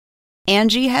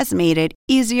Angie has made it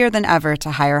easier than ever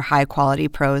to hire high-quality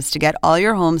pros to get all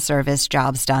your home service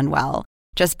jobs done well.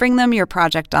 Just bring them your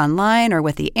project online or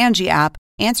with the Angie app,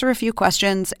 answer a few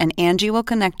questions, and Angie will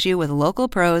connect you with local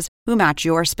pros who match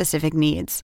your specific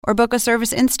needs. Or book a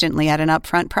service instantly at an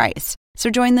upfront price. So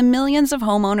join the millions of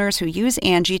homeowners who use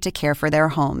Angie to care for their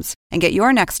homes and get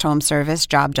your next home service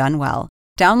job done well.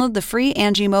 Download the free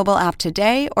Angie mobile app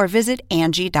today or visit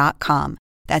Angie.com.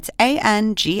 That's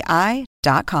ANGI.com.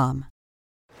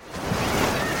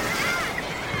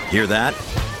 Hear that?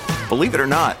 Believe it or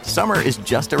not, summer is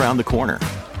just around the corner.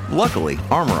 Luckily,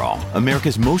 Armor All,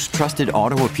 America's most trusted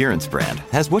auto appearance brand,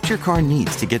 has what your car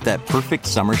needs to get that perfect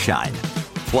summer shine.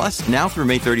 Plus, now through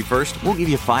May 31st, we'll give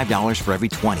you $5 for every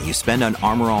 $20 you spend on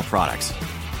Armor All products.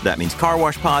 That means car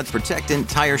wash pods, protectant,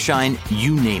 tire shine,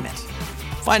 you name it.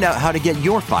 Find out how to get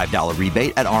your $5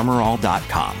 rebate at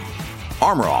armorall.com.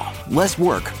 Armor All, less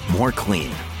work, more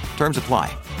clean. Terms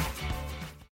apply.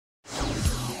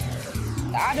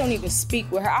 I don't even speak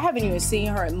with her. I haven't even seen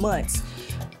her in months.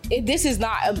 This is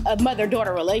not a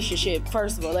mother-daughter relationship,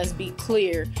 first of all, let's be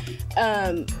clear.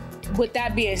 With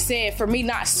that being said, for me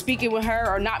not speaking with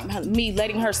her or not me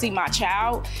letting her see my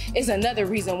child is another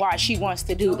reason why she wants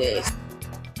to do this.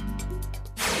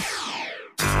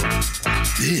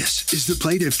 This is the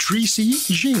plaintiff, Tracy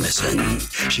Jameson.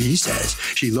 She says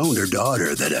she loaned her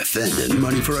daughter, the defendant,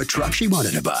 money for a truck she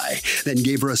wanted to buy, then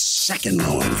gave her a second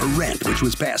loan for rent, which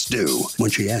was past due. When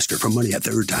she asked her for money a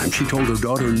third time, she told her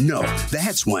daughter no.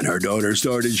 That's when her daughter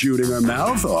started shooting her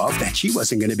mouth off that she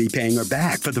wasn't going to be paying her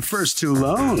back for the first two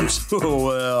loans.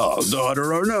 Well,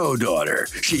 daughter or no daughter,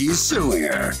 she's suing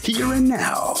her here and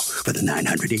now for the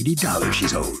 $980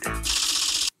 she's owed.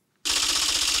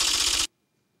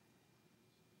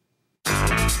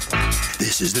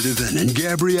 This is the defendant,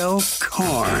 Gabrielle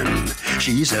Karn.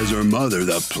 She says her mother,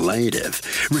 the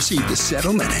plaintiff, received a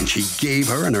settlement and she gave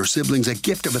her and her siblings a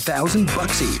gift of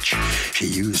 $1,000 each. She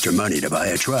used her money to buy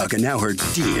a truck and now her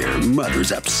dear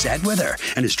mother's upset with her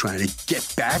and is trying to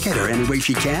get back at her any way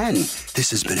she can.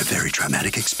 This has been a very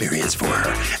traumatic experience for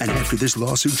her. And after this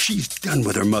lawsuit, she's done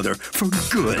with her mother for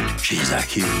good. She's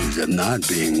accused of not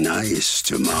being nice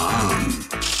to Mom.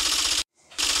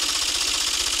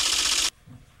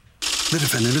 The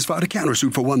defendant has filed a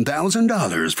countersuit for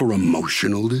 $1,000 for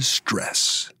emotional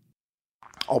distress.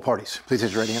 All parties, please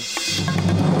raise your right hand.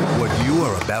 What you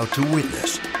are about to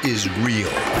witness is real.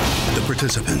 The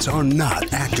participants are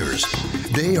not actors.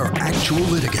 They are actual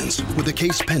litigants with a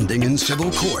case pending in civil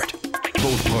court.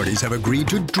 Both parties have agreed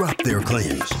to drop their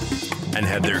claims and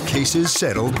have their cases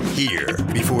settled here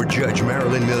before Judge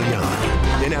Marilyn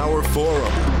Milian in our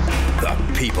forum, the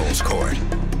People's Court.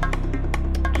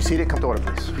 You seated? Come to order,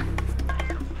 please.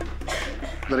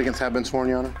 Litigants have been sworn,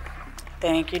 Your Honor.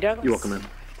 Thank you, Douglas. You're welcome in.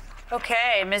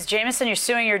 Okay, Ms. Jameson, you're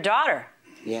suing your daughter.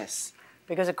 Yes.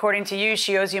 Because according to you,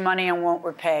 she owes you money and won't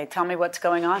repay. Tell me what's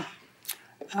going on.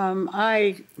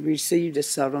 I received a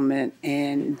settlement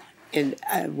in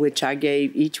which I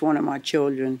gave each one of my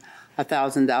children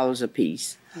 $1,000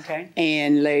 apiece. Okay.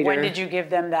 And later... When did you give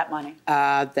them that money?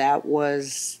 That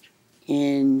was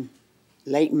in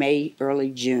late May,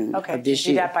 early June of this year. Did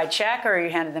you do that by check or you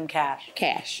handed them cash?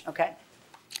 Cash. Okay.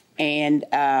 And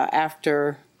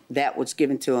after that was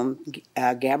given to him,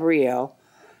 Gabrielle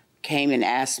came and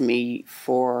asked me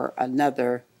for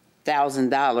another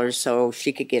 $1,000 so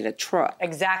she could get a truck.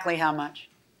 Exactly how much?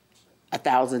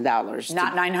 $1,000.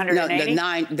 Not 980?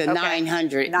 No, the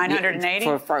 900. 980?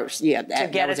 For first, yeah. To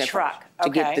get a truck. To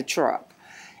get the truck.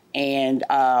 And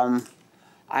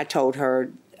I told her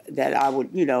that I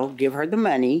would, give her the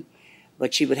money,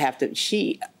 but she would have to,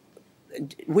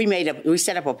 we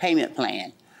set up a payment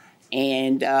plan.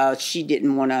 And she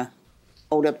didn't want to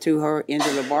hold up to her end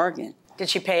of the bargain. Did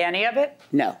she pay any of it?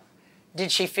 No.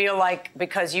 Did she feel like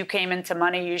because you came into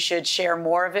money, you should share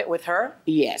more of it with her?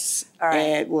 Yes. All right.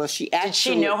 And, well, she actually... Did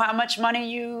she know how much money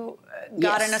you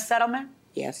got in a settlement?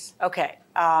 Yes. Okay.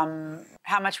 How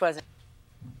much was it?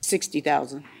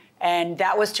 $60,000. And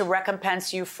that was to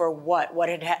recompense you for what? What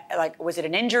had was it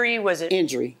an injury? Was it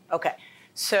injury? Okay.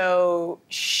 So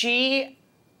she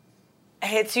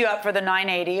hits you up for the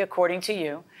 980, according to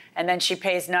you, and then she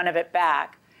pays none of it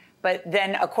back. But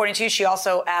then, according to you, she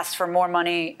also asked for more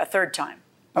money a third time.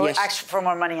 Or yes. asked for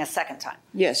more money a second time.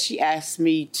 Yes, she asked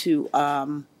me to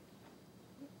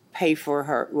pay for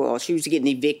her. Well, she was getting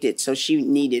evicted, so she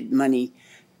needed money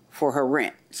for her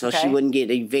rent, so she wouldn't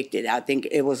get evicted. I think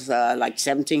it was like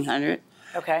 $1,700.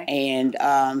 Okay.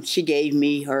 And she gave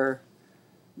me her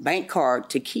bank card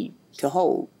to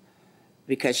hold,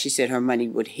 because she said her money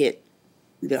would hit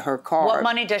her card. What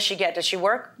money does she get? Does she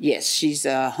work? Yes, she's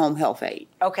home health aide.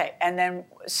 Okay, and then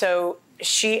so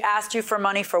she asked you for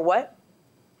money for what?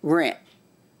 Rent.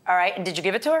 All right, and did you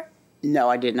give it to her? No,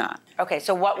 I did not. Okay,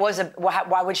 so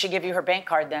why would she give you her bank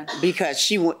card then?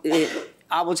 Because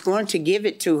I was going to give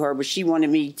it to her, but she wanted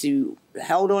me to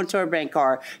hold on to her bank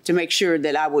card to make sure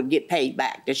that I would get paid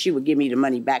back, that she would give me the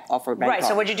money back off her bank card. Right,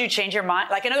 so what did you do, change your mind?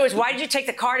 Like, in other words, why did you take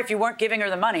the card if you weren't giving her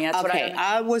the money? That's what I don't know.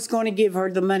 I was going to give her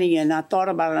the money, and I thought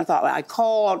about it, and I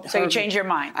called her. So you changed your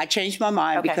mind? I changed my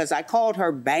mind because I called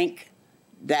her bank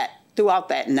throughout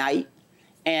that night,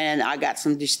 and I got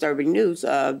some disturbing news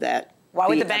that. Why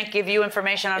would the bank give you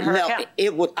information on her account?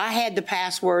 I had the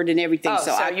password and everything. Oh,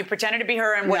 so you pretended to be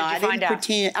her, and what did you find out? I didn't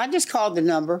pretend. I just called the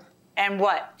number. And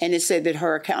what? And it said that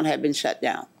her account had been shut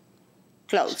down.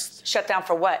 Closed. Shut down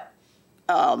for what?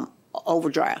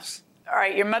 Overdrafts. All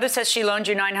right, your mother says she loaned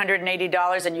you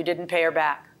 $980 and you didn't pay her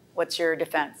back. What's your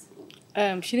defense?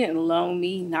 She didn't loan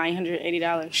me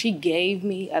 $980. She gave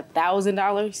me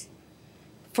 $1,000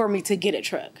 for me to get a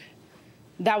truck.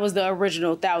 That was the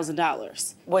original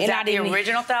 $1,000. Was that the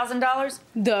original $1,000?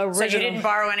 The original. So you didn't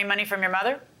borrow any money from your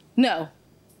mother? No.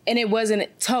 And it wasn't a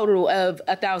total of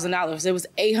 $1,000. It was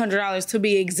 $800 to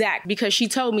be exact, because she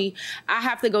told me I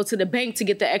have to go to the bank to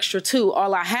get the extra $2.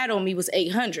 All I had on me was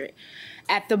 $800.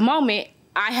 At the moment,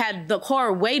 I had the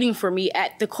car waiting for me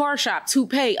at the car shop to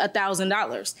pay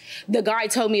 $1,000. The guy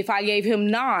told me if I gave him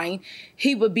 $900,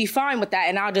 he would be fine with that,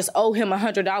 and I'll just owe him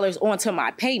 $100 onto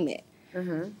my payment.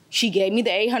 Mm-hmm. She gave me the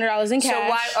 $800 in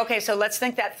cash. So let's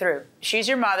think that through. She's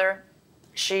your mother.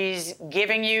 She's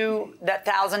giving you that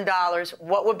 $1,000.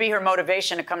 What would be her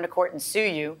motivation to come to court and sue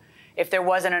you if there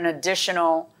wasn't an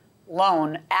additional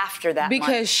loan after that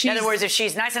money? In other words, if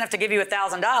she's nice enough to give you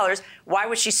 $1,000, why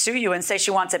would she sue you and say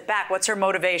she wants it back? What's her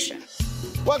motivation?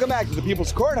 Welcome back to the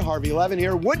People's Court. Harvey Levin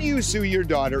here. Would you sue your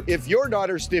daughter if your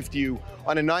daughter stiffed you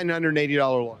on a $980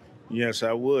 loan? Yes,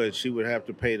 I would. She would have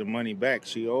to pay the money back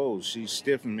she owes. She's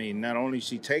stiffing me. Not only is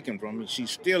she taking from me,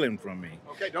 she's stealing from me.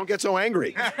 Okay, don't get so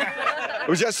angry. It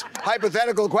was just a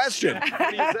hypothetical question. What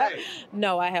do you say?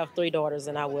 No, I have 3 daughters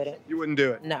and I wouldn't. You wouldn't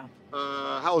do it? No.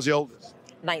 How old's the oldest?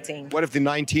 19. What if the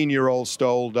 19-year-old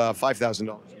stole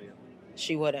 $5,000?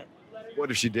 She wouldn't.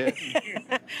 What if she did?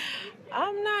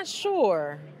 I'm not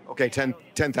sure. Okay,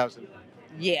 10,000.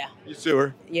 Yeah. You sue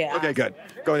her? Yeah. Okay, good.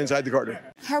 Going inside the courtroom.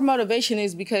 Her motivation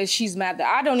is because she's mad that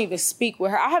I don't even speak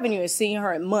with her. I haven't even seen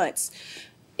her in months.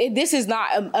 This is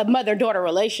not a mother-daughter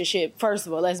relationship, first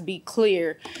of all, let's be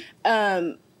clear.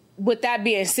 With that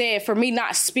being said, for me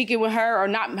not speaking with her or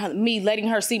not me letting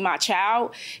her see my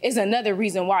child is another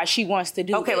reason why she wants to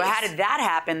do this. Okay, well, how did that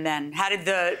happen then? How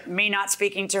did me not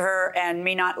speaking to her and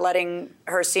me not letting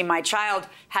her see my child,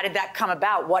 how did that come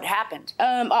about? What happened?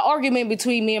 An argument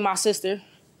between me and my sister.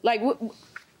 Like,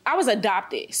 I was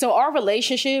adopted, so our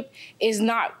relationship is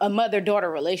not a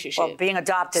mother-daughter relationship. Well, being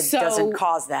adopted doesn't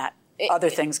cause that.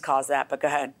 Other things cause that, but go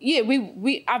ahead. Yeah,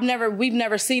 we've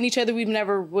never seen each other. We've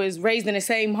never was raised in the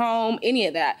same home, any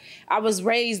of that. I was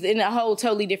raised in a whole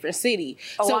totally different city.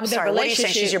 Oh, so I'm sorry, what are you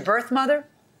saying? She's your birth mother?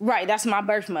 Right, that's my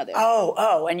birth mother.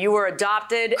 Oh, and you were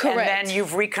adopted. Correct. And then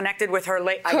you've reconnected with her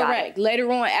later. Correct,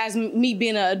 later on as me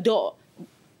being an adult.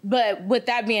 But with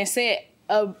that being said,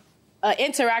 an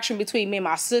interaction between me and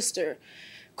my sister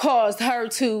caused her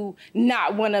to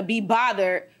not want to be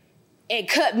bothered and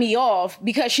cut me off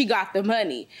because she got the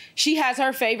money. She has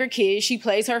her favorite kids. She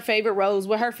plays her favorite roles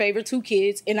with her favorite 2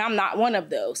 kids, and I'm not one of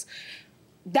those.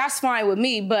 That's fine with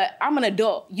me, but I'm an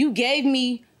adult. You gave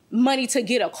me money to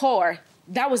get a car.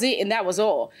 That was it, and that was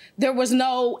all. There was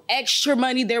no extra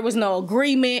money. There was no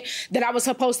agreement that I was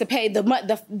supposed to pay the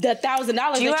 $1,000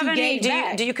 that you gave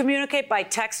back. Do you communicate by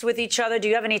text with each other? Do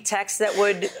you have any texts that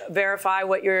would verify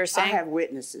what you're saying? I have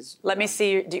witnesses. Let me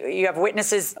see. Do you have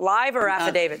witnesses live or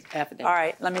affidavit? Affidavit. All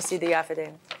right, let me see the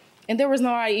affidavit. And there was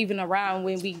nobody even around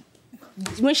when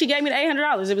she gave me the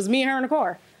 $800. It was me and her in the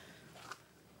car.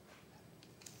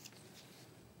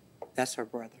 That's her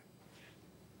brother.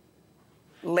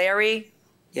 Larry?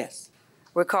 Yes.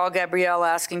 Recall Gabrielle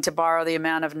asking to borrow the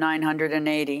amount of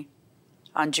 $980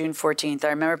 on June 14th. I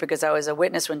remember because I was a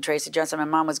witness when Tracy Johnson, my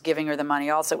mom, was giving her the money.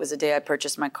 Also, it was the day I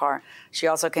purchased my car. She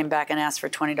also came back and asked for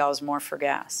 $20 more for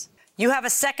gas. You have a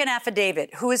second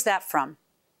affidavit. Who is that from?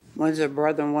 One's her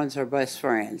brother and one's her best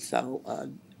friend.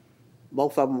 So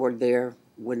both of them were there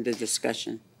when the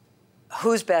discussion.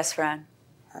 Whose best friend?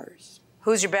 Hers.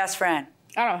 Who's your best friend?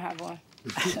 I don't have one.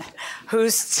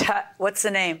 What's the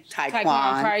name?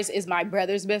 Taekwon Price is my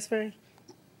brother's best friend.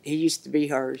 He used to be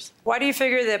hers. Why do you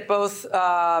figure that both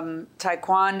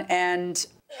Taekwon and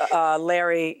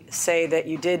Larry say that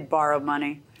you did borrow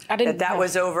money? I didn't. That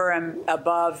was over and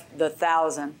above the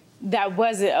 $1,000. That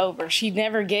wasn't over. She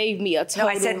never gave me a total. No,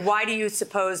 I said, why do you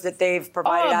suppose that they've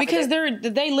provided? Because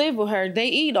they live with her. They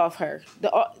eat off her.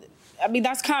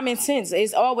 That's common sense.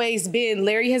 It's always been,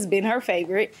 Larry has been her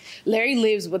favorite. Larry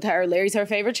lives with her. Larry's her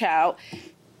favorite child.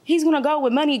 He's gonna go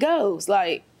where money goes.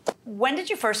 Like, when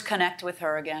did you first connect with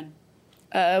her again?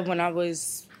 When I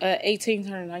was 18,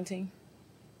 turning 19.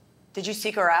 Did you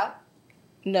seek her out?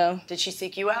 No. Did she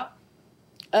seek you out?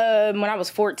 When I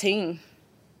was 14.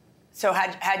 So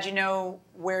had you know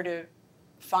where to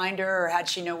find her, or had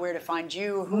she know where to find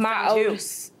you? Who found you?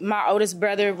 My oldest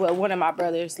brother, well, one of my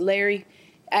brothers, Larry,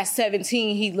 at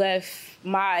 17, he left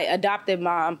my adopted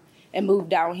mom and moved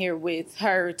down here with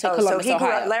her to Columbus,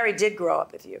 Ohio. Larry did grow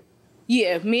up with you?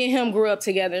 Yeah, me and him grew up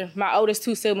together. My oldest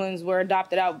two siblings were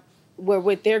adopted out, were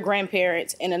with their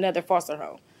grandparents in another foster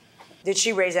home. Did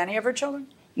she raise any of her children?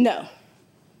 No.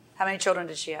 How many children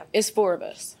did she have? It's 4 of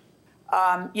us.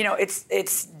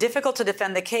 It's difficult to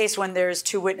defend the case when there's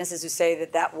 2 witnesses who say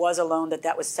that was a loan,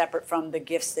 that was separate from the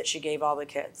gifts that she gave all the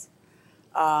kids.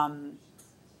 I'm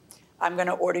going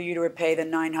to order you to repay the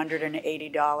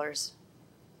 $980.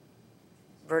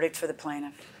 Verdict for the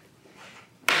plaintiff.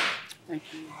 Thank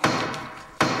you.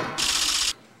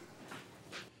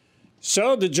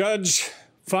 So the judge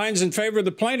finds in favor of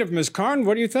the plaintiff, Ms. Karn.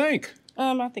 What do you think?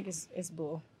 I think it's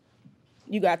bull.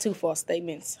 You got 2 false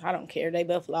statements. I don't care. They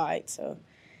both lied, so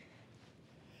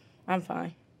I'm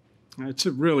fine. It's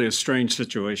really a strange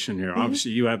situation here. Mm-hmm.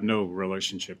 Obviously, you have no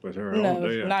relationship with her at all,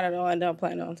 do you? No, not at all. I don't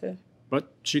plan on to.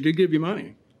 But she did give you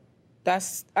money.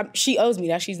 She owes me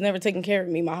that. She's never taken care of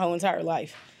me my whole entire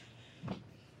life.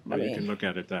 Well, you can look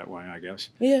at it that way, I guess.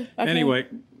 Yeah. Anyway,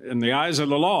 in the eyes of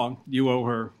the law, you owe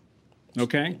her.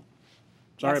 Okay?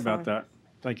 Sorry about that.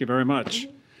 Thank you very much.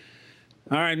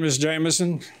 Mm-hmm. All right, Ms.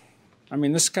 Jamison.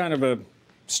 This is kind of a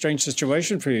strange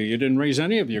situation for you. You didn't raise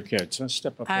any of your kids. Let's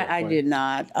step up there. I did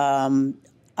not.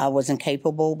 I wasn't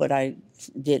capable, but I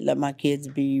did let my kids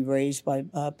be raised by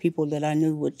people that I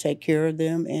knew would take care of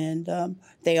them, and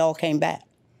they all came back.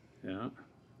 Yeah.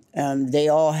 They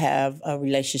all have a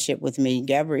relationship with me.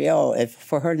 Gabrielle,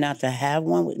 for her not to have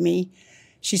one with me,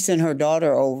 she sent her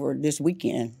daughter over this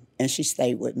weekend, and she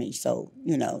stayed with me. So,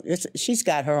 she's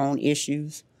got her own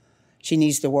issues. She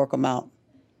needs to work them out.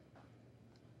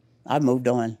 I moved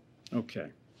on.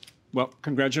 Okay. Well,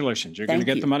 congratulations. You're going to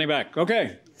get the money back.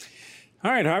 Okay.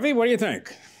 All right, Harvey, what do you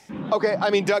think? Okay,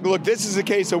 Doug, look, this is a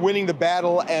case of winning the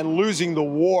battle and losing the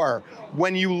war.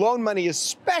 When you loan money,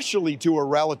 especially to a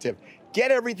relative, get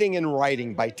everything in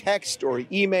writing by text or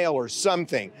email or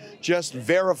something. Just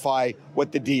verify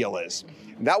what the deal is.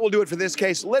 And that will do it for this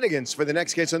case. Litigants for the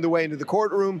next case underway into the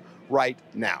courtroom right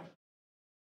now.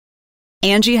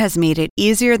 Angie has made it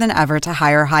easier than ever to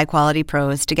hire high-quality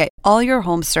pros to get all your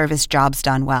home service jobs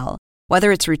done well.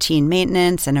 Whether it's routine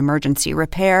maintenance, an emergency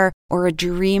repair, or a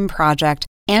dream project,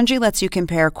 Angie lets you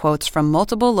compare quotes from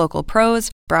multiple local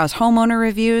pros, browse homeowner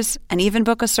reviews, and even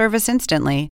book a service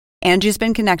instantly. Angie's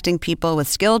been connecting people with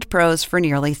skilled pros for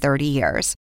nearly 30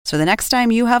 years. So the next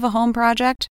time you have a home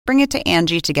project, bring it to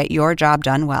Angie to get your job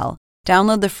done well.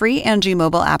 Download the free Angie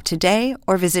mobile app today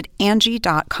or visit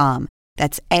Angie.com.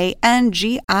 That's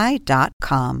ANGI.com.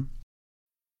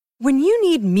 When you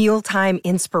need mealtime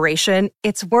inspiration,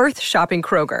 it's worth shopping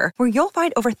Kroger, where you'll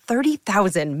find over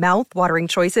 30,000 mouth-watering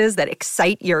choices that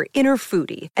excite your inner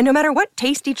foodie. And no matter what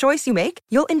tasty choice you make,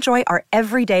 you'll enjoy our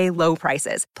everyday low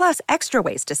prices, plus extra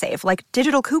ways to save, like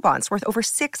digital coupons worth over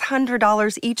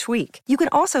 $600 each week. You can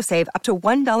also save up to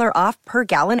 $1 off per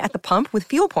gallon at the pump with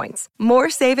fuel points.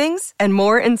 More savings and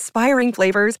more inspiring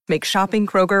flavors make shopping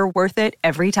Kroger worth it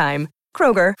every time.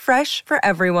 Kroger, fresh for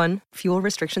everyone. Fuel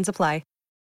restrictions apply.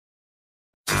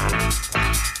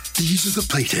 These are the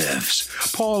plaintiffs,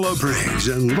 Paula Briggs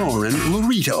and Lauren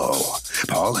Laurito.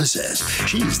 Paula says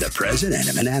she's the president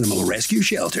of an animal rescue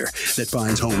shelter that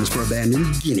finds homes for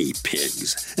abandoned guinea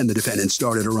pigs. And the defendant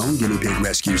started her own guinea pig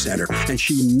rescue center, and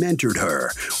she mentored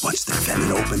her. Once the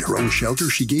defendant opened her own shelter,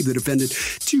 she gave the defendant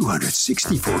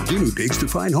 264 guinea pigs to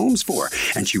find homes for,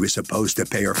 and she was supposed to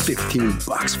pay her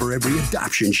 $15 for every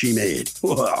adoption she made.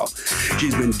 Well,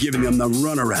 she's been giving them the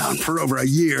runaround for over a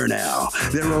year now.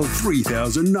 They're owed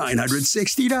 $3,960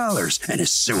 and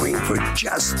is suing for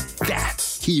just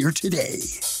that here today.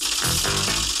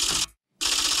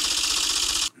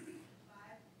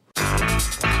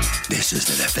 This is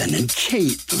the defendant,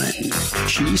 Caitlin.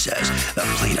 She says the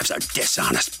plaintiffs are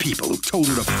dishonest people who told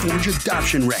her to forge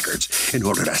adoption records in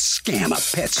order to scam a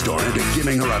pet store into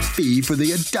giving her a fee for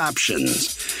the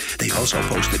adoptions. They also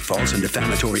posted false and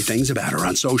defamatory things about her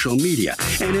on social media.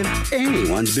 And if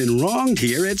anyone's been wronged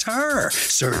here, it's her.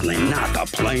 Certainly not the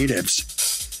plaintiffs.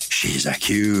 She's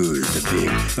accused of being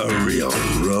a real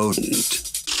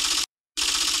rodent.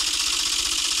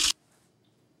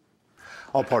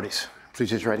 All parties,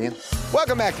 please raise your right hand.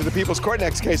 Welcome back to the People's Court.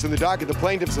 Next case in the docket. The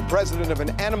plaintiff's the president of an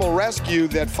animal rescue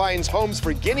that finds homes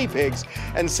for guinea pigs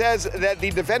and says that the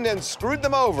defendant screwed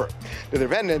them over. The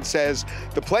defendant says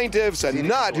the plaintiff's a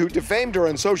nut who defamed her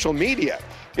on social media.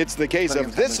 It's the case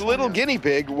of this little guinea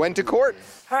pig went to court.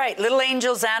 All right, Little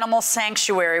Angels Animal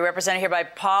Sanctuary, represented here by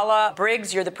Paula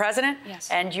Briggs. You're the president? Yes.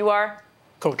 And you are?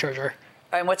 Co-treasurer.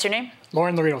 And what's your name?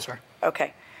 Lauren Laredo, sir.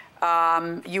 Okay.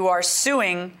 You are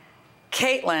suing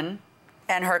Caitlin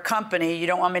and her company. You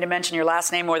don't want me to mention your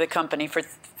last name or the company for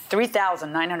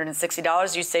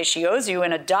 $3,960. You say she owes you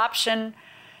an adoption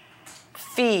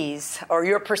fees, or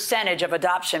your percentage of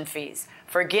adoption fees,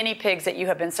 for guinea pigs that you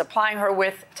have been supplying her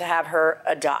with to have her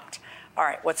adopt. All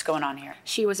right, what's going on here?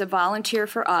 She was a volunteer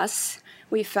for us.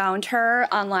 We found her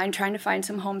online trying to find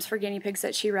some homes for guinea pigs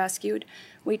that she rescued.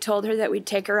 We told her that we'd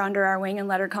take her under our wing and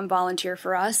let her come volunteer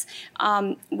for us.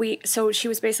 So she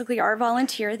was basically our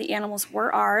volunteer. The animals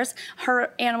were ours.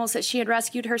 Her animals that she had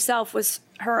rescued herself was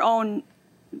her own.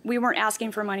 We weren't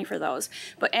asking for money for those.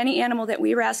 But any animal that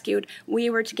we rescued, we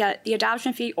were to get the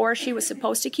adoption fee, or she was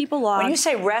supposed to keep a log. When you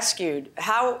say rescued,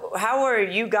 how are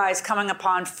you guys coming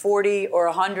upon 40 or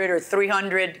 100 or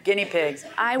 300 guinea pigs?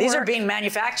 These are being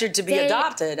manufactured to be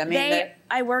adopted. I mean,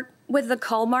 I work with the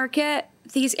cull market.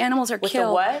 These animals are with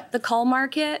killed. The what? The cull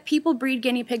market. People breed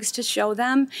guinea pigs to show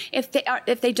them. If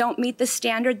they don't meet the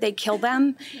standard, they kill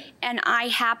them. And I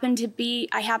happen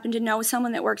to know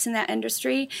someone that works in that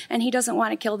industry, and he doesn't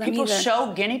want to kill them People either.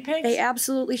 show guinea pigs? They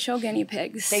absolutely show guinea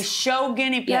pigs. They show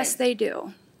guinea pigs? Yes, they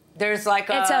do. There's like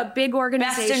it's a big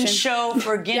organization. Best in show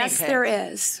for guinea pigs. Yes, there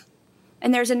is.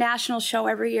 And there's a national show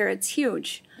every year. It's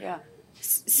huge. Yeah.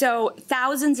 So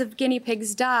thousands of guinea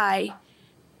pigs die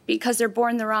because they're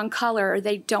born the wrong color, or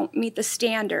they don't meet the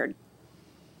standard.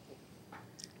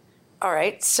 All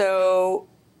right, so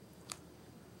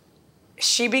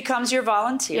she becomes your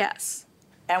volunteer. Yes.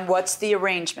 And what's the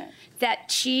arrangement?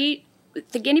 The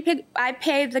guinea pig, I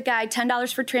pay the guy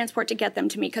 $10 for transport to get them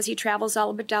to me because he travels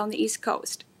all but down the East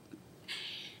Coast.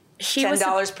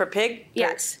 $10 per pig?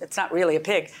 Yes. It's not really a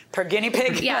pig. Per guinea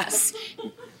pig? Yes.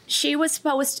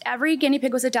 Every guinea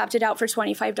pig was adopted out for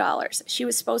 $25. She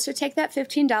was supposed to take that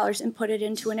 $15 and put it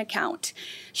into an account.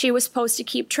 She was supposed to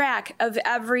keep track of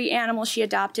every animal she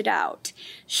adopted out.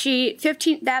 That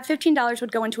 $15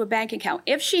 would go into a bank account.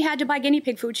 If she had to buy guinea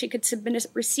pig food, she could submit a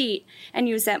receipt and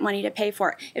use that money to pay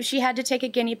for it. If she had to take a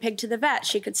guinea pig to the vet,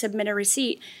 she could submit a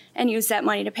receipt and use that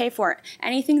money to pay for it.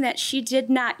 Anything that she did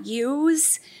not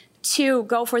use to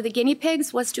go for the guinea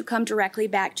pigs was to come directly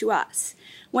back to us.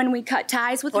 When we cut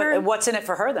ties with her. What's in it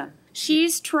for her then? She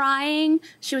was trying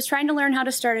to learn how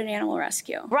to start an animal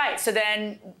rescue. Right, so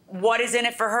then what is in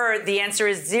it for her? The answer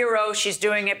is zero. She's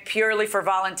doing it purely for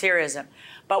volunteerism.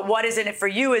 But what is in it for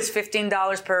you is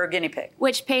 $15 per guinea pig.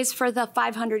 Which pays for the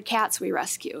 500 cats we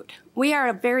rescued. We are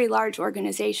a very large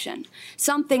organization.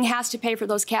 Something has to pay for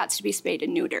those cats to be spayed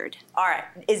and neutered. All right,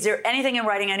 is there anything in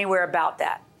writing anywhere about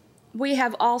that? We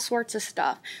have all sorts of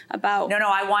stuff about... No,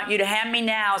 I want you to hand me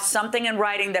now something in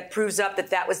writing that proves up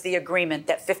that was the agreement,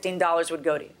 that $15 would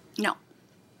go to you. No.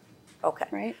 Okay.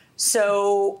 Right.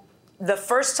 So the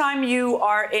first time you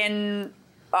are in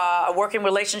a working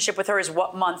relationship with her is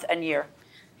what month and year?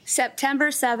 September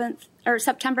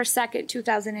 2nd,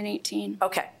 2018.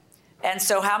 Okay. And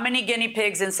so how many guinea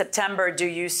pigs in September do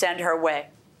you send her way?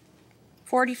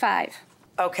 45.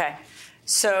 Okay.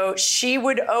 So she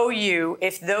would owe you,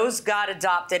 if those got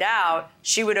adopted out,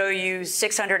 she would owe you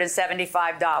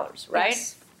 $675, right?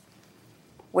 Yes.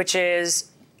 Which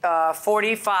is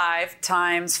 45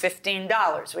 times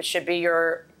 $15, which should be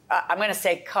your, I'm going to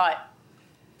say cut,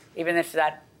 even if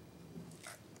that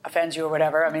offends you or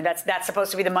whatever. I mean, that's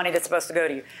supposed to be the money that's supposed to go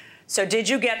to you. So did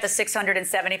you get the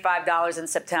 $675 in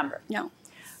September? No.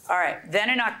 All right.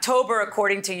 Then in October,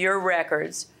 according to your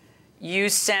records, you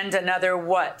send another,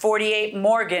 48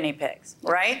 more guinea pigs,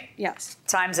 right? Yes.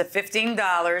 Times of $15,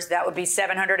 that would be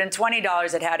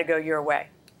 $720 that had to go your way.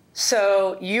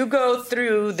 So you go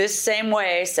through this same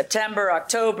way, September,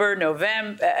 October,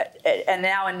 November, and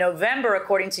now in November,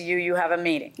 according to you, you have a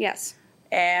meeting. Yes.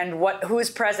 And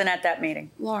who's present at that meeting?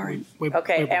 Lauren.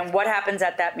 Okay, and what happens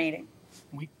at that meeting?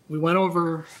 We went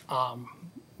over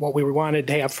what we wanted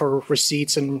to have for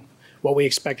receipts and what we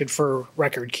expected for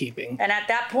record keeping. And at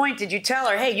that point, did you tell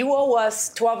her, hey, you owe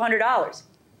us $1,200?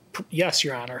 Yes,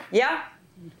 Your Honor. Yeah?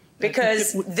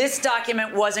 Because this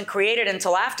document wasn't created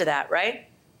until after that, right?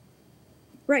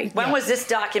 Right. When was this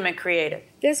document created?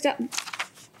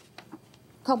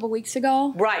 couple weeks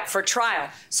ago. Right, for trial.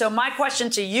 So my question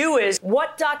to you is,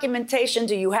 what documentation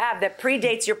do you have that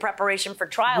predates your preparation for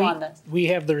trial on this? We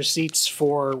have the receipts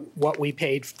for what we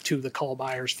paid to the cull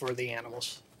buyers for the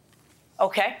animals.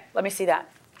 Okay, let me see that.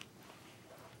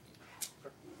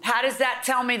 How does that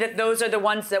tell me that those are the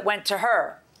ones that went to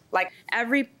her? Like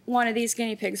every one of these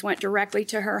guinea pigs went directly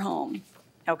to her home.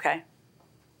 Okay.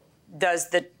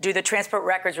 Do the transport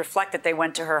records reflect that they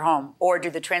went to her home, or do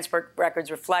the transport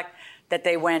records reflect that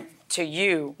they went to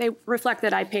you? They reflect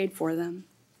that I paid for them.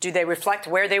 Do they reflect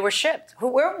where they were shipped?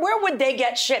 Where would they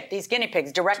get shipped, these guinea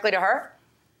pigs? Directly to her?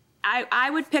 I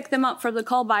would pick them up for the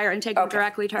cull buyer and take them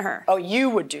directly to her. Oh, you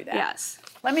would do that? Yes.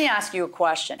 Let me ask you a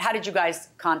question. How did you guys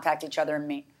contact each other and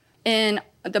meet? In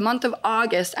the month of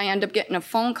August, I ended up getting a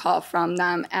phone call from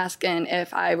them asking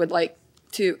if I would like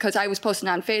to, because I was posting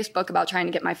on Facebook about trying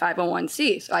to get my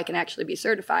 501c so I can actually be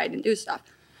certified and do stuff.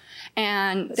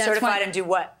 And that's certified and do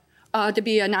what? To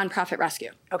be a nonprofit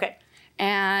rescue. Okay.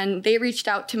 And they reached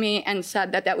out to me and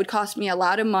said that that would cost me a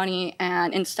lot of money,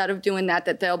 and instead of doing that,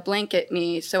 that they'll blanket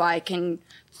me so I can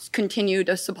continue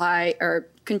to supply or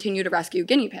continue to rescue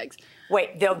guinea pigs.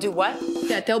 Wait, they'll do what?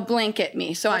 That they'll blanket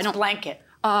me so I don't blanket.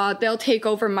 They'll take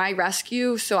over my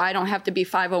rescue so I don't have to be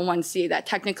 501c. That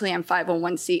technically I'm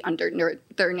 501c under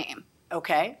their name.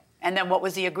 Okay. And then what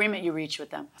was the agreement you reached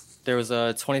with them? There was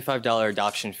a $25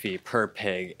 adoption fee per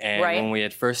pig, and Right. when we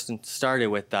had first started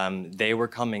with them, they were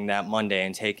coming that Monday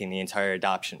and taking the entire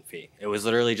adoption fee. It was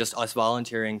literally just us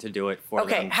volunteering to do it for them.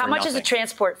 Okay, how for much is the nothing.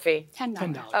 transport fee?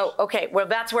 $10. Oh, okay. Well,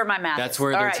 that's where my math That's is.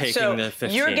 where All they're right, taking so the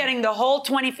 15. You're getting the whole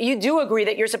 20. You do agree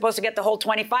that you're supposed to get the whole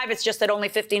 25. It's just that only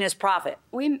 15 is profit.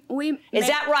 Is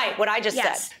that right, what I just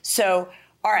Yes. said? So,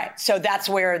 all right. So that's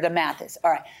where the math is.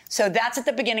 All right. So that's at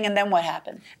the beginning, and then what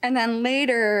happened? And then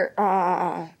later,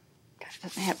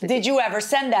 Did you ever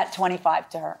send that 25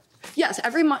 to her? yes,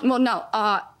 every month. Well, no.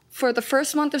 For the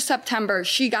first month of September,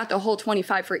 she got the whole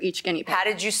 25 for each guinea pig. How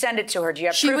did you send it to her? Do you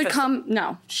have She proof would of- come.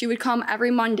 No, she would come every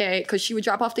Monday because she would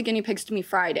drop off the guinea pigs to me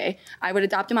Friday. I would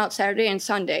adopt them out Saturday and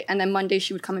Sunday, and then Monday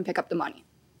she would come and pick up the money.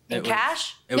 In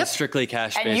cash? It was strictly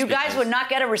cash based. And you guys would not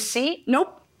get a receipt?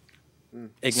 Nope.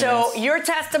 So your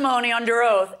testimony under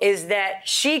oath is that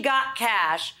she got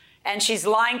cash, and she's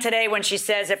lying today when she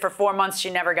says that for 4 months she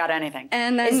never got anything.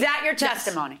 And then, is that your yes,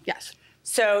 testimony? Yes.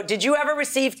 So did you ever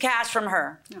receive cash from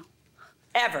her? No.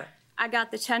 Ever? I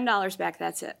got the $10 back.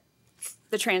 That's it.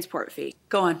 The transport fee.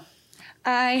 Go on.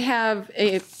 I have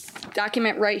a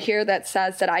document right here that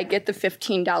says that I get the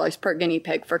 $15 per guinea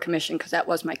pig for commission because that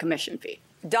was my commission fee.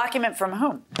 Document from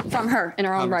whom? From her in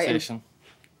her own writing. Conversation.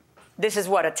 This is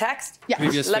what, a text? Yeah.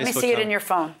 Previous Let me Facebook see it in comment. your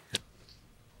phone.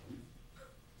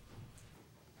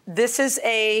 This is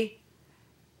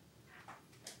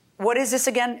what is this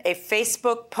again? A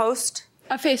Facebook post?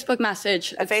 A Facebook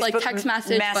message. A It's Facebook like text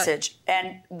message. but message.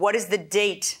 And what is the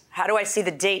date? How do I see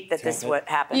the date that this what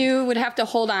happened? You would have to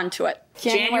hold on to it.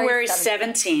 January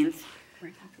 17th,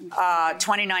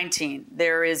 2019.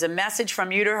 There is a message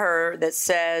from you to her that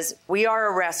says, "We are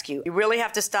a rescue. You really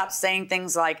have to stop saying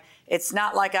things like, it's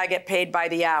not like I get paid by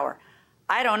the hour.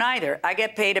 I don't either. I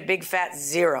get paid a big fat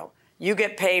zero. You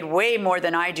get paid way more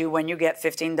than I do when you get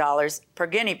 $15 per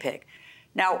guinea pig."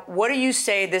 Now, what do you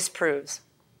say this proves?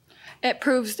 It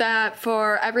proves that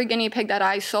for every guinea pig that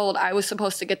I sold, I was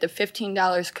supposed to get the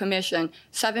 $15 commission,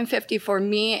 $7.50 for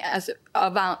me as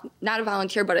not a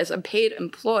volunteer, but as a paid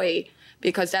employee,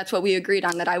 because that's what we agreed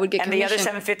on, that I would get And the commission.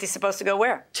 other $7.50 is supposed to go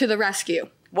where? To the rescue.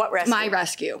 What rescue? My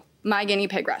rescue. My guinea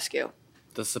pig rescue.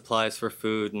 The supplies for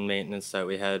food and maintenance that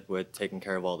we had with taking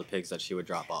care of all the pigs that she would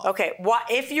drop off. Okay,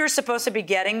 if you're supposed to be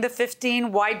getting the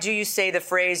 15, why do you say the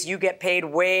phrase, "you get paid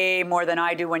way more than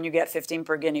I do when you get 15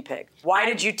 per guinea pig"? Why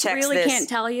did you text I really this? can't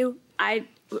tell you. I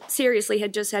seriously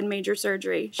had just had major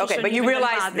surgery. She Okay, shouldn't but you even been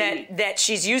realize bothering me. that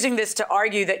she's using this to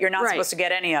argue that you're not Right. supposed to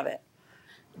get any of it.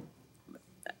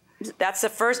 That's the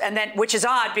first, and then, which is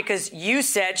odd because you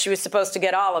said she was supposed to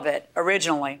get all of it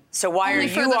originally. So why Only are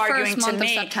for you the arguing first to month of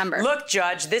me, September. "Look,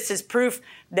 Judge, this is proof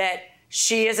that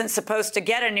she isn't supposed to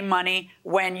get any money,"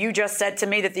 when you just said to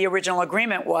me that the original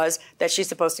agreement was that she's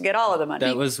supposed to get all of the money?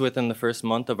 That was within the first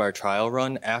month of our trial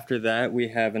run. After that, we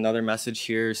have another message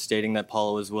here stating that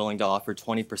Paula was willing to offer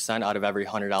 20% out of every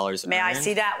 $100 May I earned.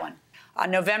 see that one? On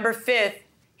November 5th,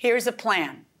 here's a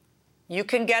plan. You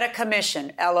can get a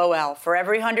commission, LOL, for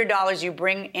every $100 you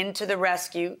bring into the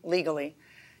rescue legally.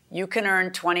 You can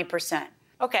earn 20%.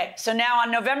 Okay, so now on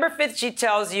November 5th, she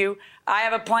tells you, "I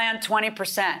have a plan,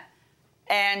 20%.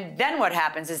 And then what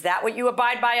happens? Is that what you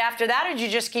abide by after that, or do you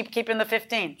just keep keeping the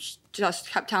 15?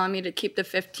 Just kept telling me to keep the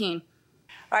 15.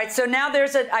 All right, so now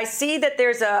I see that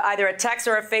there's either a text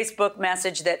or a Facebook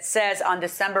message that says on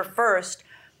December 1st,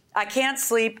 I can't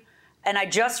sleep, and I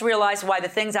just realized why the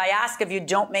things I ask of you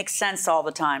don't make sense all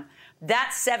the time.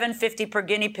 That $7.50 per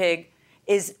guinea pig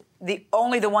is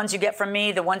only the ones you get from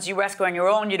me, the ones you rescue on your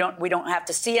own. We don't have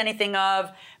to see anything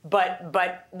of,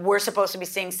 but we're supposed to be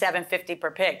seeing $7.50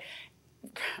 per pig,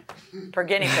 per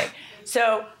guinea pig.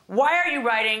 So why are you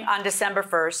writing on December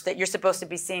 1st that you're supposed to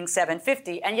be seeing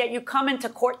 $7.50, and yet you come into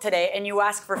court today and you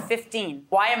ask for $15?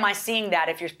 Why am I seeing that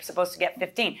if you're supposed to get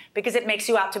 $15? Because it makes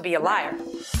you out to be a liar.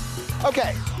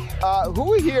 Okay,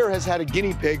 who here has had a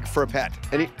guinea pig for a pet?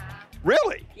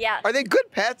 Really? Yeah. Are they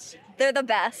good pets? They're the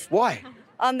best. Why?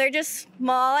 They're just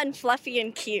small and fluffy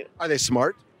and cute. Are they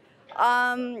smart?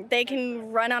 They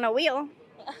can run on a wheel.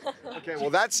 Okay, well,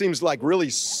 that seems like really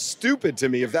stupid to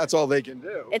me if that's all they can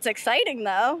do. It's exciting,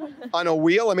 though. On a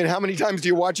wheel? I mean, how many times do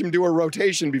you watch them do a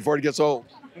rotation before it gets old?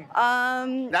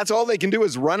 That's all they can do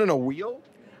is run on a wheel?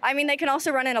 I mean, they can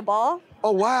also run in a ball.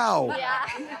 Oh, wow. Yeah.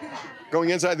 Going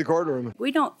inside the courtroom.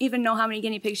 We don't even know how many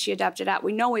guinea pigs she adopted out.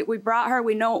 We know we brought her.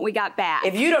 We know what we got back.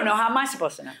 If you don't know, how am I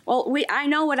supposed to know? Well, I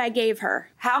know what I gave her.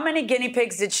 How many guinea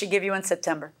pigs did she give you in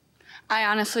September? I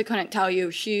honestly couldn't tell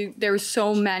you. There were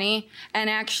so many. And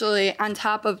actually, on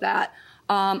top of that,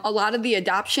 a lot of the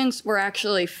adoptions were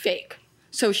actually fake.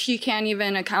 So she can't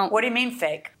even account. What do you mean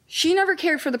fake? She never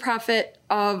cared for the profit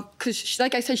of, because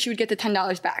like I said, she would get the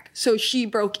 $10 back. So she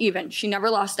broke even. She never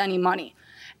lost any money.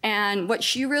 And what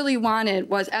she really wanted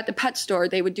was at the pet store,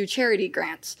 they would do charity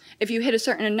grants. If you hit a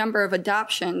certain number of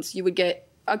adoptions, you would get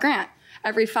a grant.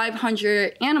 Every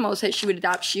 500 animals that she would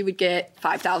adopt, she would get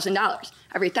 $5,000.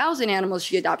 Every 1,000 animals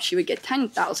she adopts, she would get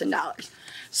 $10,000.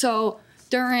 So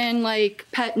during like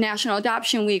Pet National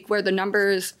Adoption Week, where the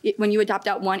numbers, when you adopt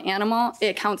out one animal,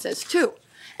 it counts as two.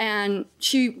 And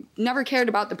she never cared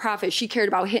about the profit. She cared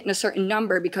about hitting a certain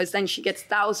number because then she gets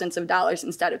thousands of dollars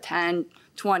instead of 10,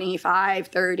 25,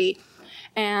 30.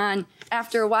 And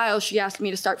after a while, she asked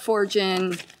me to start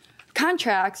forging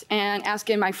contracts and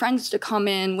asking my friends to come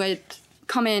in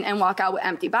and walk out with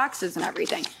empty boxes and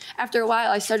everything. After a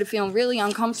while, I started feeling really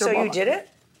uncomfortable. So you did it?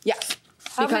 Yes.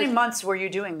 How many months were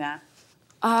you doing that?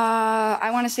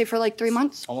 I want to say for like 3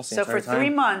 months. Almost the So entire for 3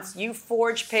 months, you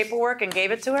forged paperwork and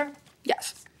gave it to her?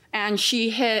 Yes. And she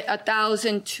hit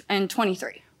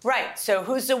 1,023. Right. So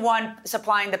who's the one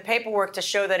supplying the paperwork to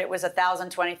show that it was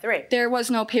 1,023? There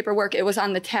was no paperwork. It was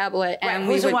on the tablet. Right. And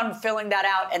Who's the one filling that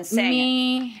out and saying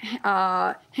me,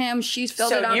 him, she's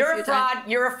filled it out. So you're a fraud,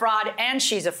 you're a fraud, and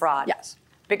she's a fraud. Yes.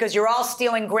 Because you're all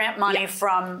stealing grant money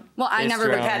from I never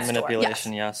the pet store.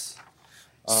 Manipulation, yes.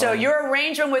 So your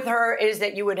arrangement with her is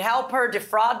that you would help her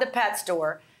defraud the pet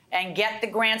store and get the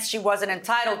grants she wasn't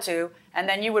entitled to, and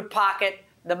then you would pocket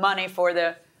the money for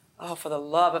the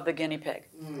love of the guinea pig.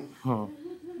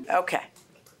 Okay.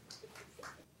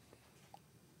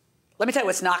 Let me tell you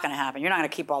what's not going to happen. You're not going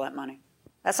to keep all that money.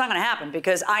 That's not going to happen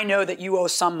because I know that you owe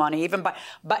some money. Even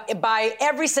by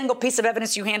every single piece of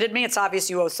evidence you handed me, it's obvious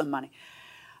you owe some money.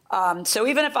 So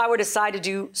even if I were to decide to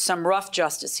do some rough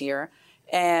justice here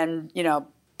and,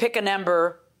 pick a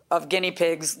number of guinea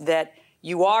pigs that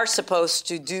you are supposed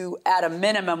to do at a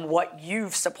minimum what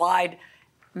you've supplied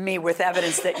me with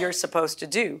evidence that you're supposed to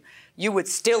do, you would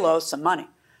still owe some money.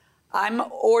 I'm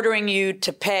ordering you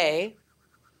to pay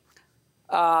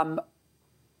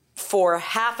for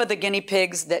half of the guinea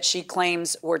pigs that she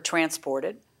claims were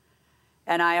transported,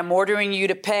 and I am ordering you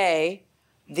to pay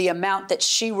the amount that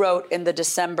she wrote in the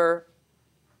December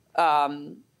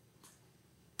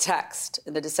text,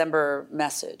 in the December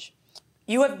message.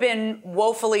 You have been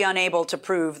woefully unable to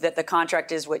prove that the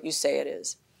contract is what you say it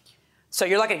is. So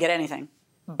you're not going to get anything.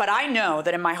 But I know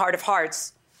that in my heart of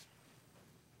hearts,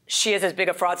 she is as big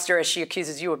a fraudster as she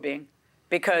accuses you of being,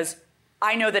 because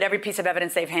I know that every piece of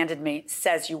evidence they've handed me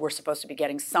says you were supposed to be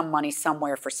getting some money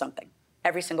somewhere for something.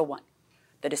 Every single one.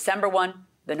 The December one,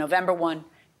 the November one,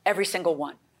 every single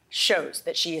one shows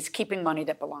that she is keeping money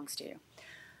that belongs to you.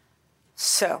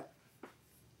 So,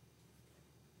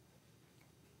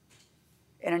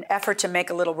 in an effort to make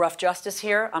a little rough justice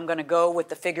here, I'm going to go with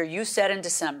the figure you said in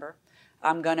December.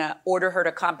 I'm going to order her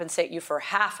to compensate you for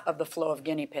half of the flow of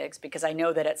guinea pigs, because I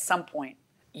know that at some point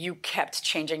you kept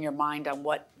changing your mind on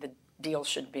what the deal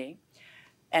should be.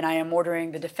 And I am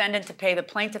ordering the defendant to pay the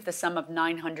plaintiff the sum of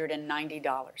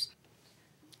 $990.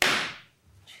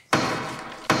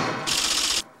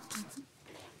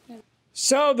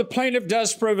 So the plaintiff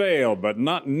does prevail, but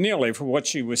not nearly for what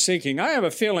she was seeking. I have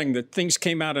a feeling that things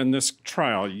came out in this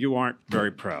trial you aren't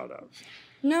very proud of.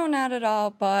 No, not at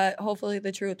all, but hopefully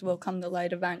the truth will come to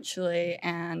light eventually,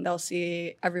 and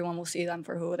everyone will see them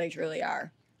for who they truly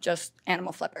are, just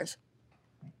animal flippers.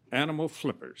 Animal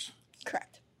flippers.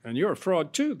 Correct. And you're a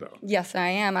fraud too, though. Yes, I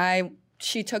am. I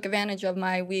she took advantage of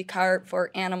my weak heart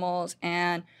for animals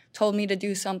and told me to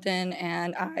do something,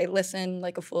 and I listened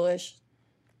like a foolish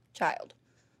child.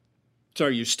 So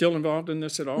are you still involved in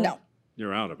this at all? No.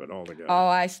 You're out of it altogether.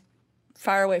 Oh,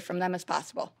 far away from them as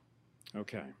possible.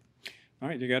 Okay. All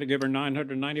right, you got to give her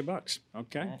 $990.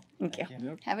 Okay. Thank you.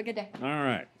 Yep. Have a good day. All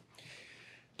right.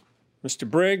 Mr.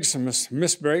 Briggs and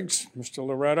Miss Briggs, Mr.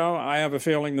 Loretto, I have a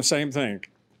feeling the same thing.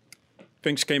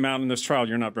 Things came out in this trial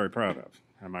you're not very proud of.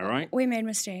 Am I right? We made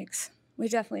mistakes. We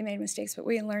definitely made mistakes, but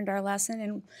we learned our lesson,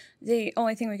 and the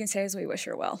only thing we can say is we wish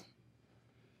her well.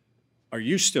 Are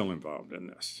you still involved in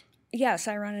this? Yes,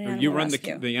 I run an animal You run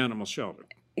rescue. the animal shelter,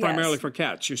 Yes. primarily for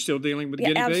cats. You're still dealing with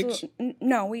guinea pigs?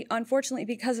 No, we unfortunately,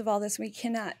 because of all this, we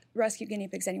cannot rescue guinea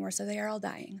pigs anymore, so they are all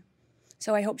dying.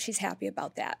 So I hope she's happy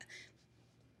about that.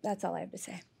 That's all I have to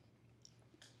say.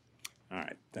 All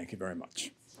right, thank you very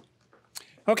much.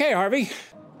 Okay, Harvey.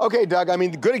 Okay, Doug, I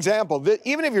mean, good example.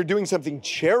 Even if you're doing something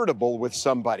charitable with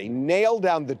somebody, nail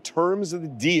down the terms of the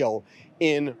deal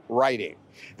in writing.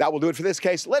 That will do it for this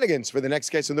case. Litigants for the next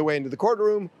case on the way into the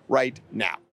courtroom right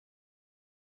now.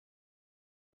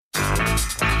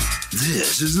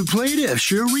 This is the plaintiff,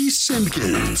 Cherie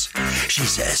Simpkins. She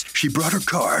says she brought her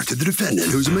car to the defendant,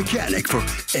 who's a mechanic for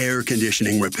air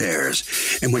conditioning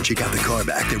repairs. And when she got the car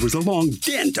back, there was a long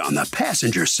dent on the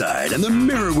passenger side, and the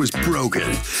mirror was broken.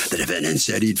 The defendant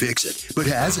said he'd fix it, but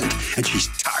hasn't. And she's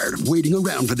tired of waiting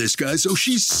around for this guy, so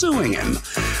she's suing him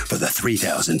for the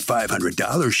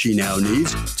 $3,500 she now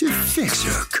needs to fix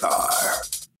her car.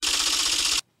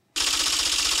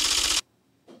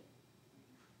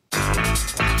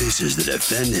 This is the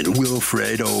defendant,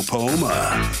 Wilfred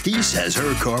Opoma. He says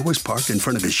her car was parked in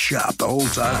front of his shop the whole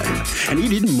time, and he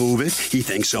didn't move it. He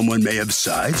thinks someone may have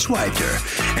sideswiped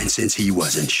her. And since he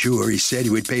wasn't sure, he said he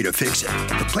would pay to fix it.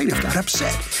 The plaintiff got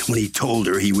upset when he told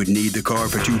her he would need the car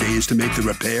for 2 days to make the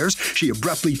repairs. She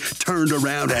abruptly turned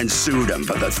around and sued him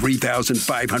for the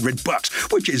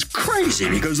 $3,500, which is crazy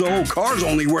because the whole car's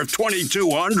only worth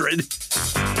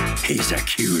 $2,200. He's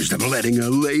accused of letting a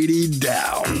lady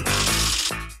down.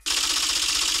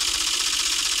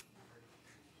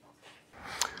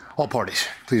 All parties,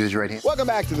 please raise your right hand. Welcome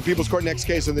back to the People's Court. Next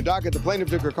case on the docket. The plaintiff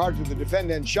took her car to the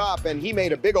defendant's shop, and he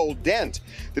made a big old dent.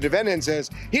 The defendant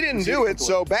says he didn't do it,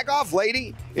 so back off,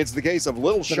 lady. It's the case of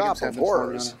Little Shop of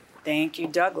Horrors. Thank you,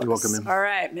 Douglas. You're welcome, ma'am. All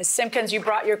right, Ms. Simpkins, you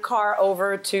brought your car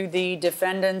over to the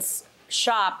defendant's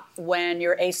shop when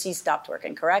your AC stopped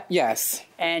working, correct? Yes.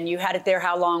 And you had it there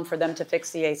how long for them to fix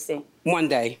the AC? 1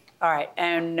 day. All right,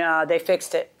 and they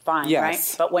fixed it fine, Yes.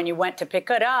 right? But when you went to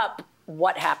pick it up,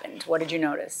 what happened? What did you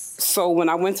notice? So when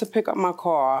I went to pick up my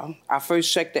car, I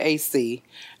first checked the AC,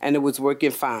 and it was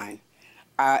working fine.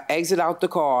 I exited out the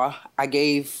car. I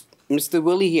gave Mr.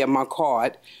 Willie here my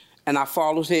card, and I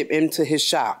followed him into his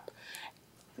shop.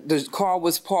 The car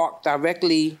was parked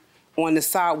directly on the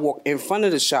sidewalk in front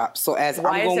of the shop. So as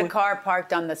Why I'm going, is the car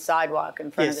parked on the sidewalk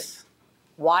in front of Yes. it?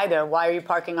 Why though? Why are you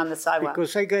parking on the sidewalk?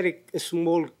 Because I got a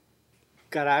small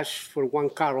garage for one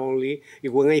car only.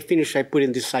 When I finish, I put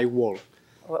in the sidewall.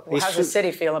 How's the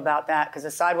city feel about that? Because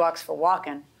the sidewalk's for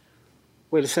walking.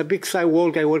 Well, it's a big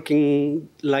sidewalk. I working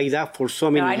like that for so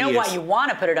many Now, I know years. why you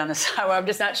want to put it on the sidewalk. I'm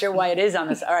just not sure why it is on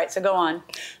the sidewalk. All right, so go on.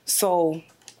 So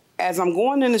as I'm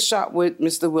going in the shop with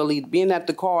Mr. Willie, being that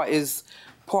the car is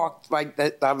parked like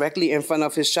that directly in front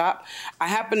of his shop, I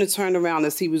happened to turn around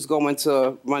as he was going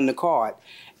to run the card.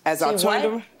 As I See turned what?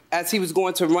 around, as he was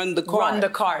going to run the card. Run the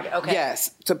card, okay.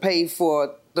 Yes, to pay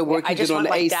for the work I he just did on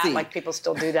went the like AC. that, like people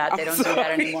still do that. They don't do I'm that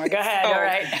sorry. anymore. Go ahead,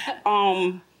 all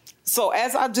right. So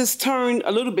as I just turned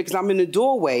a little bit, because I'm in the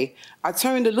doorway, I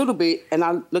turned a little bit and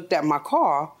I looked at my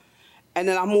car, and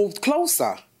then I moved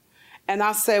closer. And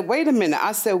I said, wait a minute.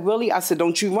 I said, Willie, I said,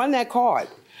 don't you run that card.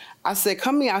 I said,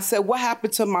 come here. I said, what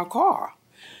happened to my car?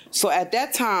 So at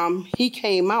that time, he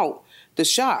came out the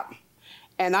shop.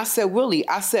 And I said, Willie,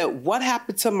 I said, what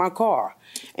happened to my car?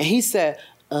 And he said,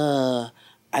 I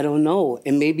don't know.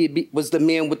 And maybe it was the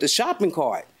man with the shopping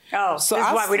cart. Oh, so this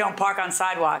is why we don't park on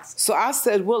sidewalks. So I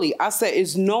said, Willie, I said,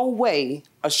 there's no way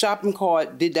a shopping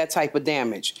cart did that type of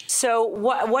damage. So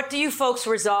what do you folks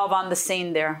resolve on the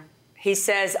scene there? He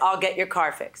says, I'll get your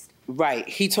car fixed. Right.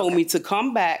 He told me to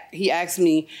come back. He asked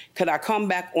me, could I come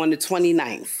back on the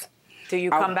 29th? Do you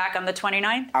come back on the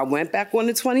 29th? I went back on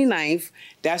the 29th.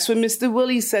 That's when Mr.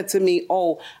 Willie said to me,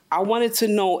 oh, I wanted to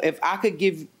know if I could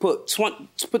put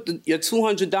your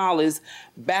 $200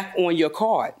 back on your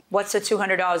card. What's the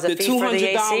 $200? The fee for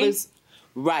the AC?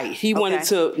 Right. He wanted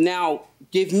to now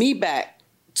give me back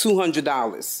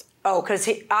 $200. Oh, because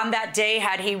on that day,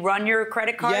 had he run your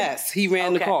credit card? Yes, he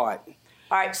ran the card.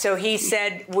 All right, so he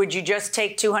said, would you just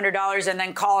take $200 and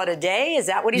then call it a day? Is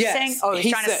that what he's saying? Oh, he's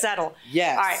trying to settle.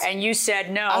 Yes. All right, and you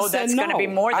said, no, I said that's going to be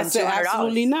no. more than $200. I said,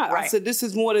 absolutely not. Right. I said, this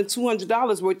is more than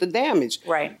 $200 worth of damage.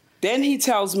 Right. Then he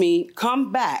tells me,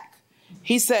 come back.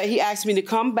 He said he asked me to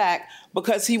come back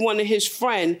because he wanted his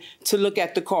friend to look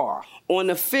at the car. On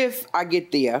the 5th, I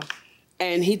get there,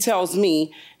 and he tells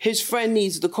me his friend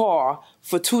needs the car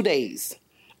for 2 days.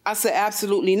 I said,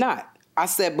 absolutely not. I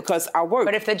said, because I work.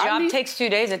 But if the job takes 2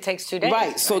 days, it takes 2 days.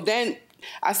 Right. So then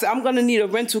I said, I'm going to need a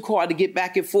rental car to get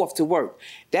back and forth to work.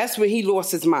 That's when he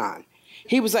lost his mind.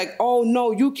 He was like, oh,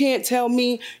 no, you can't tell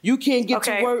me. You can't get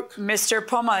to work. Mr.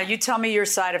 Poma, you tell me your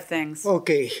side of things.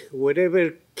 Okay,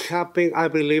 whatever happened, I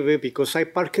believe it because I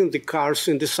parked the cars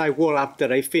in the sidewalk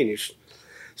after I finished.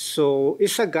 So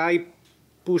it's a guy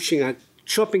pushing a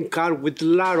shopping cart with a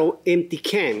lot of empty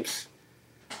cans.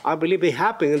 I believe it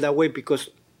happened in that way because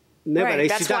never I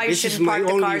That's see why that. you This shouldn't is my park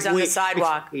the only cars on the way.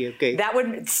 sidewalk. Okay. That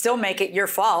would still make it your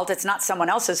fault. It's not someone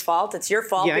else's fault. It's your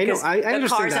fault Yeah, I know. because I the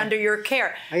understand car's that. under your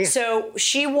care. Yeah. So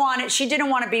she didn't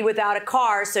want to be without a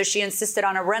car, so she insisted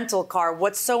on a rental car.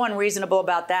 What's so unreasonable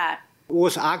about that? It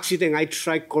was accident. I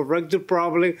tried correct the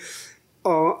problem.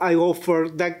 I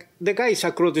offered that the guy is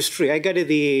across the street. I got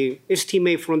the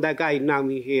estimate from that guy now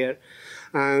here.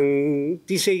 And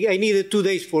he said I needed 2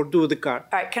 days for do the car.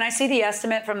 All right, can I see the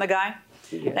estimate from the guy?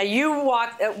 Yeah. Now you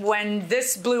walked, when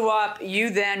this blew up, you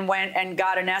then went and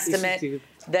got an estimate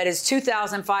that is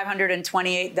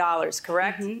 $2,528,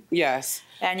 correct? Mm-hmm. Yes.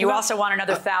 And you also want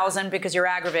another $1,000 because you're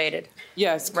aggravated.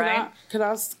 Yes. Right? Could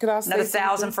I say another $1,000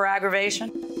 something? for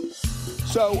aggravation?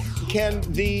 So can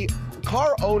the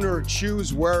car owner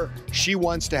choose where she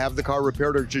wants to have the car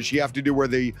repaired, or does she have to do where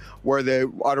the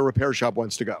auto repair shop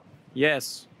wants to go?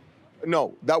 Yes.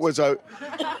 No, that was you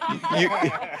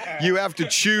have to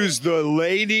choose the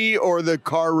lady or the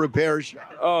car repair shop.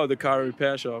 Oh, the car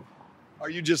repair shop. Are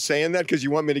you just saying that because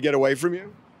you want me to get away from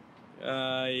you?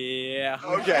 Yeah.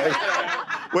 Okay.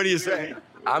 What do you say?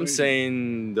 I'm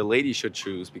saying the lady should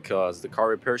choose because the car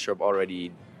repair shop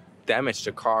already damaged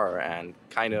the car and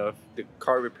the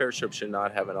car repair shop should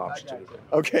not have an option to do that.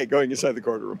 Okay, going inside the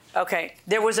courtroom. Okay,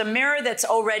 there was a mirror that's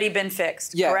already been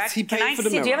fixed, Yes, correct? he paid Can I for the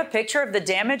see, do you mirror. have a picture of the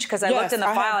damage? Because I Yes, looked in the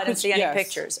I have file, I didn't see any yes.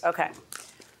 pictures. Okay.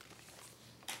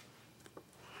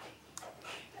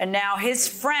 And now his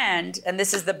friend, and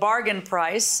this is the bargain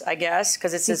price, I guess,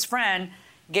 because it's his friend,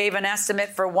 gave an estimate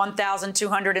for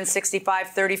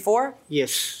 $1,265.34?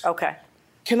 Yes. Okay.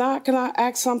 Can I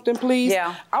ask something, please?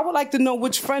 Yeah. I would like to know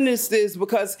which friend this is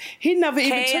because he never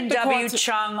even took the car K&W to...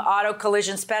 Chung Auto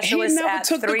Collision Specialist never at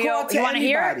took the 30. car to You want to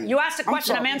hear? anybody. You asked a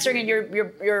question. I'm answering it.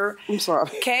 You're I'm sorry.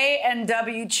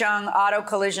 K&W Chung Auto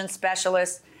Collision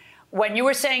Specialist. When you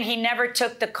were saying he never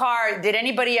took the car, did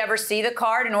anybody ever see the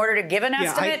car in order to give an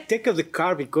estimate? Yeah, I take the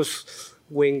car because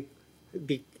when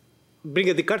they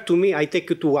bring the car to me, I take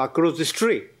it to across the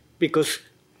street because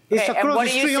it's Okay, and across what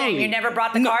the are you street saying? only. You never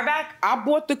brought the car back? I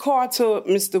bought the car to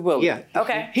Mr. Willie. Yeah.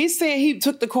 Okay. He's saying he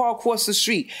took the car across the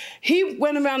street. He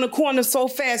went around the corner so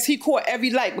fast he caught every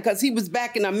light because he was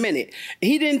back in a minute.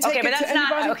 He didn't take Okay, but it to that's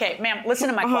not anybody. okay, ma'am. Listen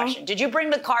to my question. Did you bring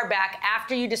the car back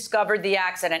after you discovered the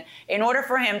accident in order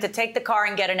for him to take the car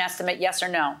and get an estimate? Yes or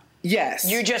no? Yes.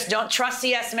 You just don't trust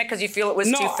the estimate because you feel it was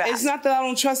No, too fast. it's not that I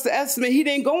don't trust the estimate. He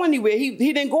didn't go anywhere. He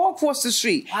didn't go across the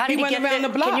street. How did he went get around the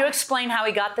block. Can you explain how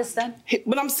he got this then?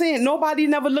 But I'm saying nobody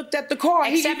never looked at the car.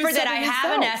 He Except even for that said I it have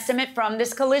an himself. estimate from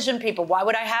this collision people. Why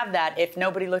would I have that if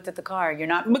nobody looked at the car? You're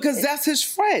not... Because that's his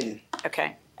friend.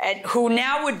 Okay. And who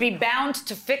now would be bound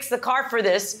to fix the car for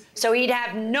this, so he'd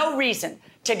have no reason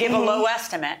to give a low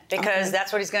estimate because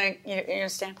that's what he's going to... You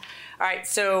understand? All right,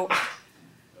 so...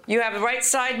 You have right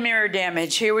side mirror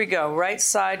damage. Here we go. Right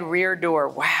side rear door.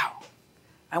 Wow.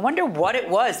 I wonder what it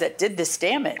was that did this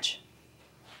damage.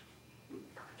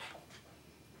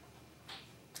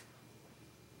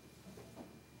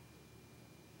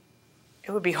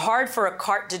 It would be hard for a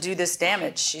cart to do this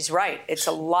damage. She's right. It's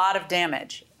a lot of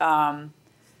damage.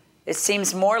 It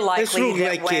seems more likely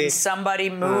that like when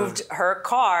somebody moved her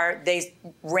car, they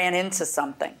ran into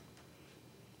something.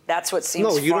 That's what seems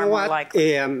No, you far know more what?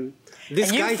 likely. This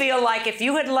And you guy, feel like if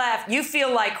you had left, you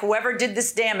feel like whoever did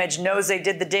this damage knows they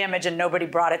did the damage and nobody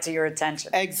brought it to your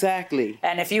attention. Exactly.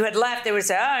 And if you had left, they would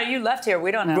say, oh, you left here.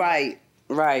 We don't know. Right.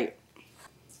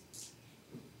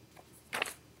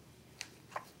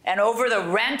 And over the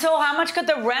rental, how much could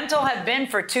the rental have been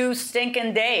for 2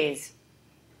 stinking days?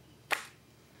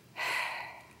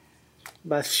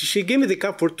 but she gave me the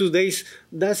car for 2 days.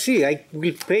 That's it. I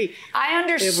will pay. I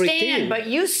understand, everything. but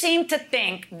you seem to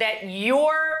think that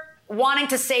your wanting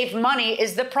to save money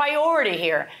is the priority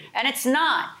here. And it's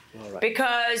not. All right.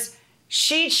 Because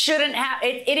She shouldn't have,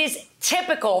 it is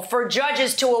typical for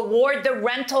judges to award the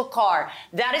rental car.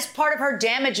 That is part of her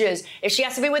damages. If she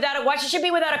has to be without it, why should she be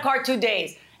without a car 2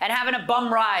 days and having to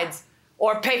bum rides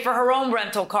or pay for her own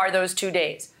rental car those 2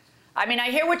 days? I mean,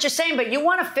 I hear what you're saying, but you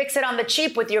want to fix it on the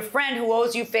cheap with your friend who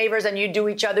owes you favors and you do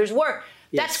each other's work.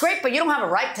 Yes. That's great, but you don't have a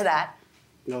right to that.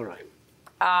 No right.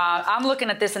 I'm looking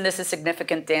at this, and this is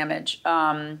significant damage.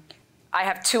 I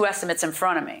have 2 estimates in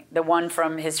front of me. The one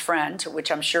from his friend,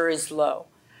 which I'm sure is low,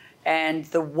 and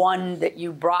the one that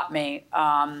you brought me.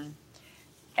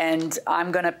 And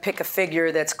I'm going to pick a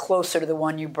figure that's closer to the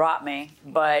one you brought me.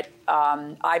 But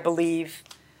I believe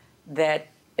that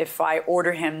if I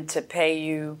order him to pay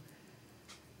you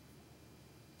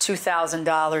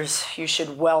 $2,000, you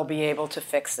should well be able to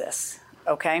fix this,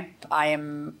 okay? I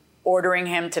am ordering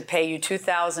him to pay you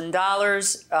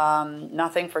 $2,000,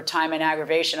 nothing for time and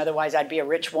aggravation. Otherwise, I'd be a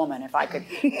rich woman if I could.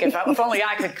 If only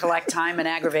I could collect time and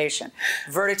aggravation.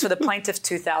 Verdict for the plaintiff: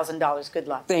 $2,000. Good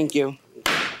luck. Thank you.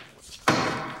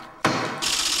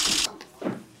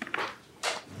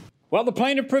 Well, the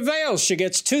plaintiff prevails. She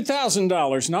gets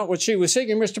 $2,000, not what she was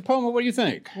seeking. Mr. Palmer, what do you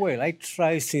think? Well, I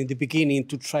tried in the beginning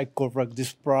to try correct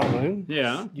this problem.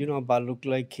 Yeah. You know, but look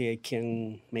like I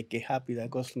can make it happy, that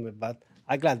customer, but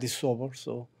I glad this over,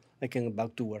 so I can go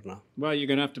back to work now. Well, you're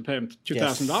going to have to pay him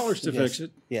 $2,000 to fix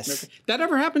it. Yes. That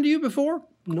ever happened to you before?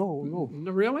 No.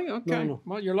 Really? Okay. No.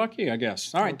 Well, you're lucky, I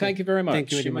guess. All right. Okay. Thank you very much.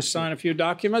 Thank you very You much. must sign a few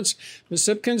documents. Ms.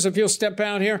 Simpkins, if you'll step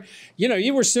out here. You know,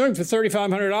 you were suing for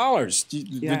 $3,500. The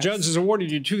Yes. judge has awarded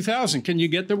you $2,000. Can you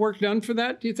get the work done for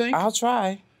that, do you think? I'll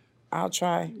try.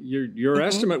 Your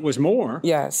estimate was more.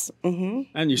 Yes. Mm-hmm.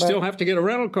 And you still have to get a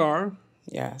rental car.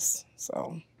 Yes.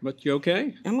 So. But you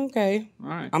okay? I'm okay. All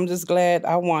right. I'm just glad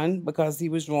I won because he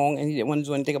was wrong and he didn't want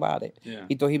to do anything about it. Yeah.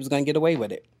 He thought he was going to get away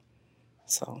with it.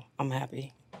 So I'm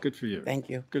happy. Good for you. Thank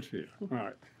you. Good for you. All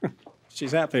right.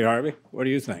 She's happy, Harvey. What do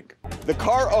you think? The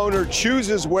car owner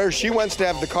chooses where she wants to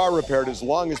have the car repaired as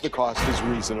long as the cost is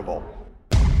reasonable.